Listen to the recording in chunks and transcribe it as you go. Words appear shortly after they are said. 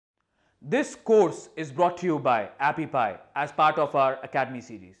This course is brought to you by AppyPie as part of our Academy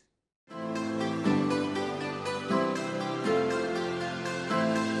series.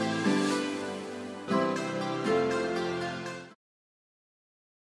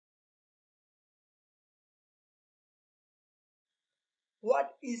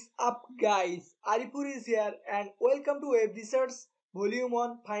 What is up, guys? Aripur is here and welcome to Web Research Volume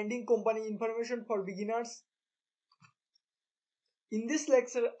 1 Finding Company Information for Beginners. In this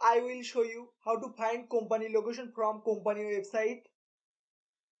lecture, I will show you how to find company location from company website.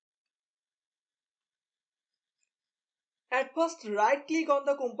 At first, right click on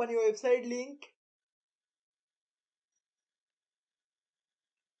the company website link.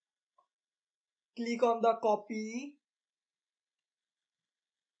 Click on the copy.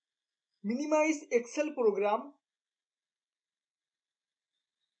 Minimize Excel program.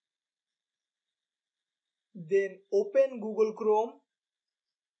 Then open Google Chrome.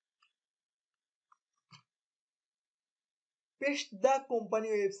 Paste the company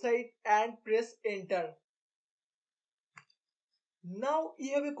website and press enter. Now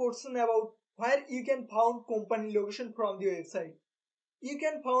you have a question about where you can find company location from the website. You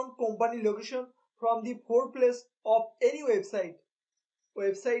can find company location from the four places of any website: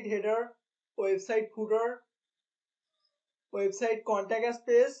 website header, website footer, website contact us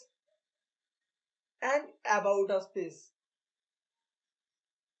page, and about us page.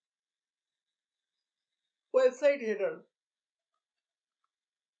 Website header.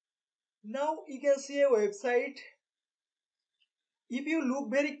 Now you can see a website. If you look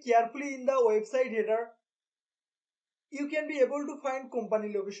very carefully in the website header, you can be able to find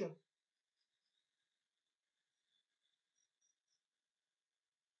company location.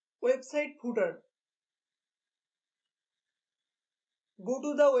 Website footer. Go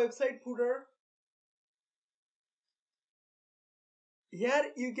to the website footer.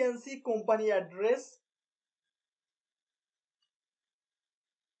 Here you can see company address.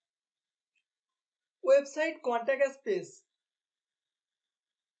 Website contact us page.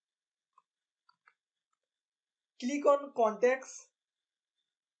 Click on contacts.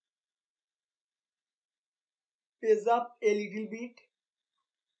 Page up a little bit.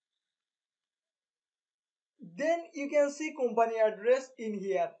 Then you can see company address in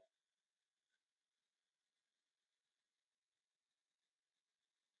here.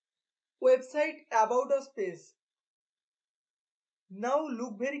 Website about us page. Now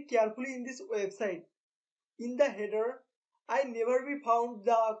look very carefully in this website. In the header, I never be found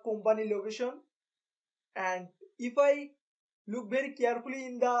the company location, and if I look very carefully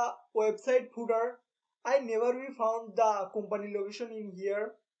in the website footer, I never be found the company location in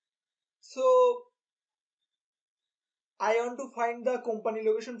here. So I want to find the company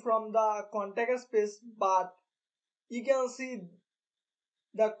location from the contact us page, but you can see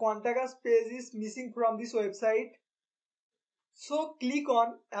the contact us page is missing from this website. So click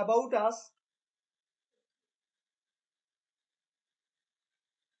on about us.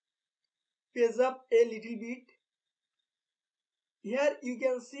 Page up a little bit. Here you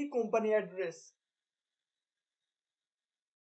can see company address.